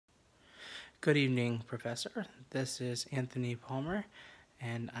Good evening, Professor. This is Anthony Palmer,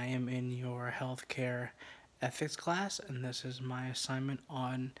 and I am in your healthcare ethics class, and this is my assignment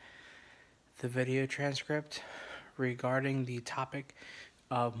on the video transcript regarding the topic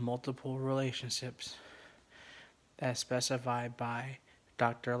of multiple relationships as specified by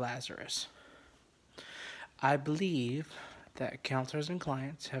Dr. Lazarus. I believe that counselors and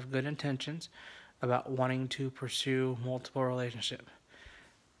clients have good intentions about wanting to pursue multiple relationships.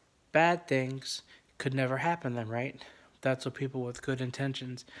 Bad things could never happen then, right? That's what people with good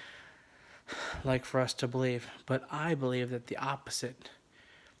intentions like for us to believe. But I believe that the opposite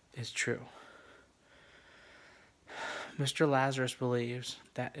is true. Mr. Lazarus believes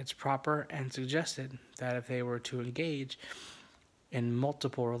that it's proper and suggested that if they were to engage in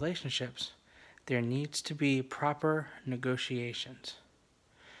multiple relationships, there needs to be proper negotiations.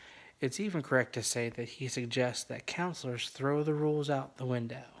 It's even correct to say that he suggests that counselors throw the rules out the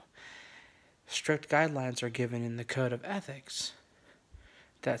window. Strict guidelines are given in the Code of Ethics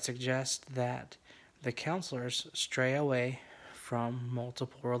that suggest that the counselors stray away from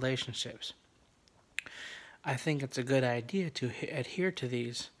multiple relationships. I think it's a good idea to adhere to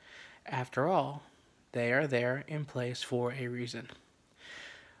these. After all, they are there in place for a reason.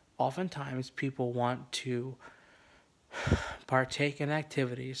 Oftentimes, people want to partake in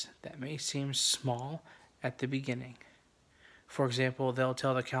activities that may seem small at the beginning. For example, they'll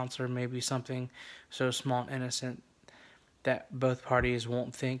tell the counselor maybe something so small and innocent that both parties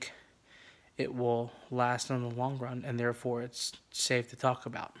won't think it will last in the long run, and therefore it's safe to talk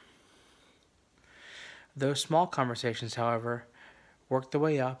about. Those small conversations, however, work their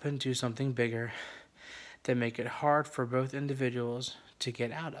way up into something bigger that make it hard for both individuals to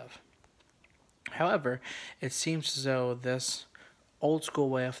get out of. However, it seems as though this old school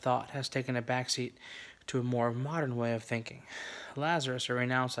way of thought has taken a backseat to a more modern way of thinking. Lazarus, a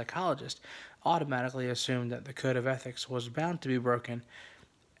renowned psychologist, automatically assumed that the Code of Ethics was bound to be broken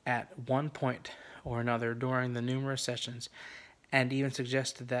at one point or another during the numerous sessions, and even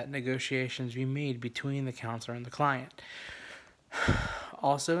suggested that negotiations be made between the counselor and the client.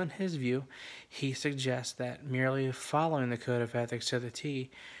 Also, in his view, he suggests that merely following the Code of Ethics to the T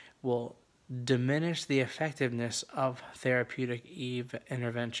will diminish the effectiveness of therapeutic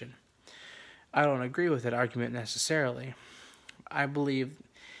intervention. I don't agree with that argument necessarily. I believe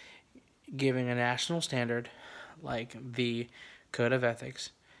giving a national standard like the Code of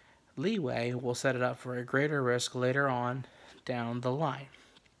Ethics leeway will set it up for a greater risk later on down the line.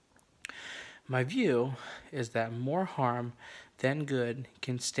 My view is that more harm than good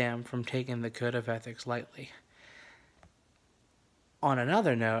can stem from taking the Code of Ethics lightly. On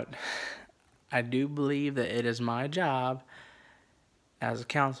another note, I do believe that it is my job as a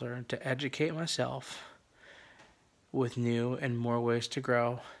counselor to educate myself with new and more ways to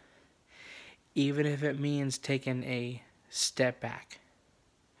grow, even if it means taking a step back.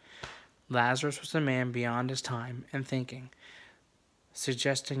 Lazarus was a man beyond his time and thinking,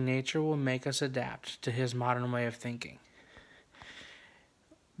 suggesting nature will make us adapt to his modern way of thinking.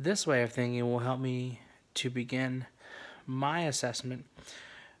 This way of thinking will help me to begin my assessment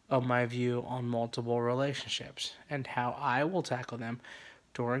of my view on multiple relationships and how I will tackle them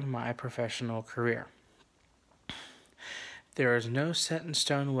during my professional career. There is no set in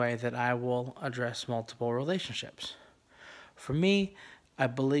stone way that I will address multiple relationships. For me, I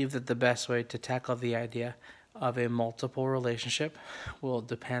believe that the best way to tackle the idea of a multiple relationship will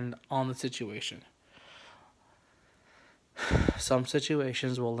depend on the situation. Some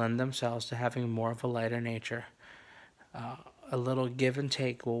situations will lend themselves to having more of a lighter nature. A little give and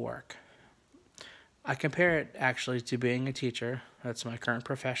take will work. I compare it actually to being a teacher, that's my current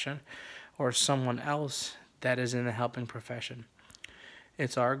profession, or someone else that is in the helping profession.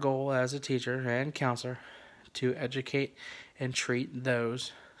 It's our goal as a teacher and counselor to educate and treat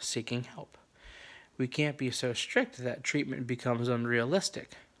those seeking help. We can't be so strict that treatment becomes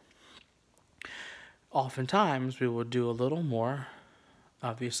unrealistic. Oftentimes, we will do a little more,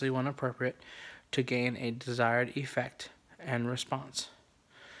 obviously when appropriate, to gain a desired effect and response.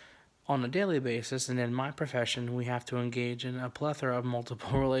 On a daily basis, and in my profession, we have to engage in a plethora of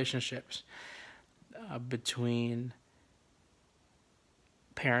multiple relationships between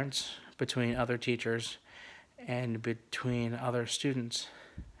parents, between other teachers, and between other students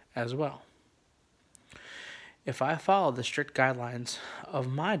as well. If I follow the strict guidelines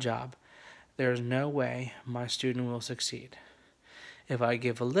of my job, there is no way my student will succeed. If I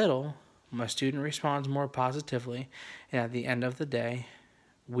give a little, my student responds more positively, and at the end of the day,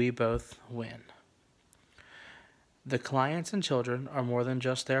 we both win. The clients and children are more than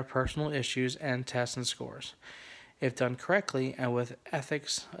just their personal issues and tests and scores. If done correctly and with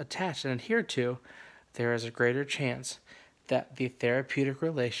ethics attached and adhered to, there is a greater chance that the therapeutic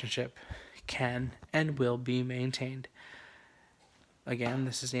relationship can and will be maintained. Again,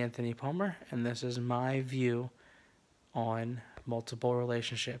 this is Anthony Palmer, and this is my view on multiple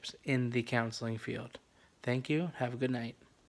relationships in the counseling field. Thank you. Have a good night.